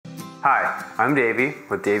Hi, I'm Davey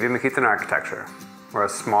with Davey McEathron Architecture. We're a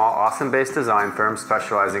small, Austin-based design firm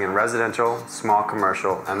specializing in residential, small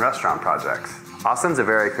commercial, and restaurant projects. Austin's a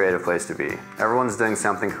very creative place to be. Everyone's doing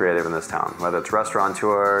something creative in this town, whether it's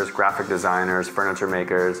restaurateurs, graphic designers, furniture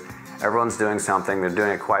makers. Everyone's doing something, they're doing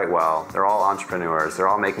it quite well. They're all entrepreneurs, they're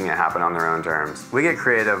all making it happen on their own terms. We get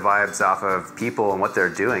creative vibes off of people and what they're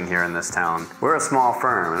doing here in this town. We're a small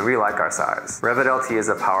firm and we like our size. Revit LT is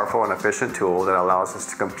a powerful and efficient tool that allows us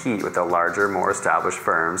to compete with the larger, more established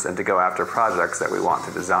firms and to go after projects that we want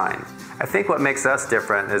to design. I think what makes us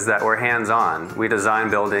different is that we're hands-on. We design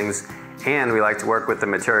buildings and we like to work with the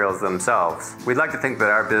materials themselves. We'd like to think that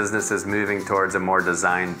our business is moving towards a more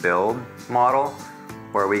design-build model,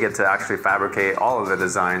 where we get to actually fabricate all of the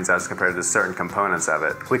designs as compared to certain components of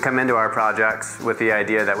it. We come into our projects with the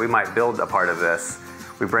idea that we might build a part of this.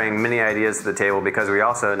 We bring many ideas to the table because we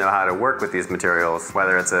also know how to work with these materials,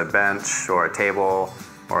 whether it's a bench or a table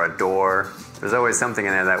or a door. There's always something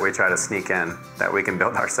in there that we try to sneak in that we can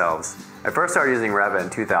build ourselves. I first started using Revit in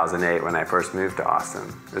 2008 when I first moved to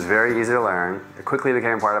Austin. It was very easy to learn. It quickly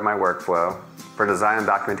became part of my workflow. For design and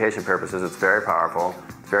documentation purposes, it's very powerful,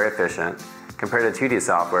 it's very efficient. Compared to 2D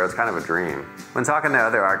software, it's kind of a dream. When talking to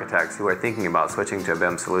other architects who are thinking about switching to a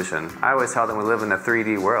BIM solution, I always tell them we live in a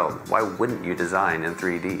 3D world. Why wouldn't you design in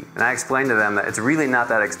 3D? And I explain to them that it's really not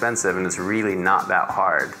that expensive and it's really not that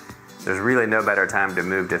hard. There's really no better time to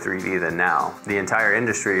move to 3D than now. The entire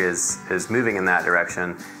industry is moving in that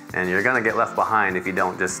direction, and you're gonna get left behind if you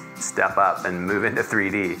don't just step up and move into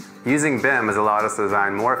 3D. Using BIM has allowed us to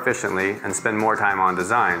design more efficiently and spend more time on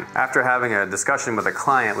design. After having a discussion with a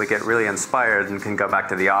client, we get really inspired and can go back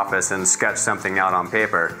to the office and sketch something out on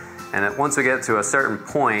paper. And once we get to a certain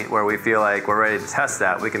point where we feel like we're ready to test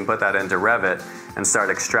that, we can put that into Revit and start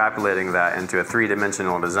extrapolating that into a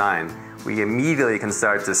three-dimensional design. We immediately can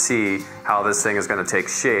start to see how this thing is going to take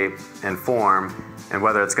shape and form and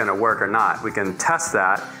whether it's going to work or not. We can test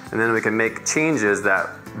that and then we can make changes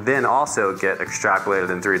that then also get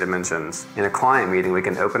extrapolated in 3 dimensions. In a client meeting, we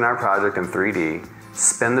can open our project in 3D,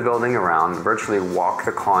 spin the building around, virtually walk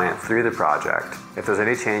the client through the project. If there's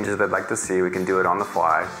any changes they'd like to see, we can do it on the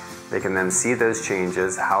fly. They can then see those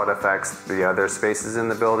changes, how it affects the other spaces in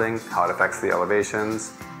the building, how it affects the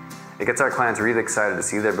elevations. It gets our clients really excited to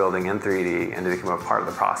see their building in 3D and to become a part of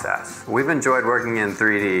the process. We've enjoyed working in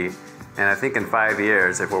 3D, and I think in 5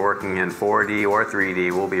 years, if we're working in 4D or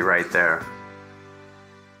 3D, we'll be right there.